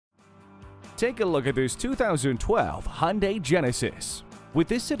Take a look at this 2012 Hyundai Genesis. With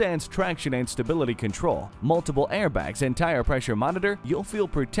this sedan's traction and stability control, multiple airbags and tire pressure monitor, you'll feel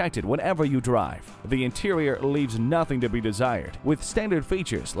protected whenever you drive. The interior leaves nothing to be desired, with standard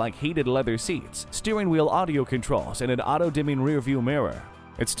features like heated leather seats, steering wheel audio controls, and an auto-dimming rearview mirror.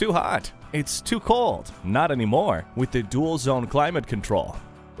 It's too hot. It's too cold. Not anymore with the dual-zone climate control.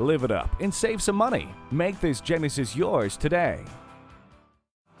 Live it up and save some money. Make this Genesis yours today.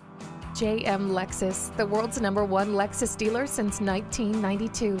 JM Lexus, the world's #1 Lexus dealer since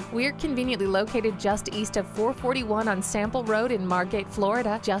 1992. We're conveniently located just east of 441 on Sample Road in Margate,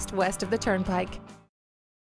 Florida, just west of the Turnpike.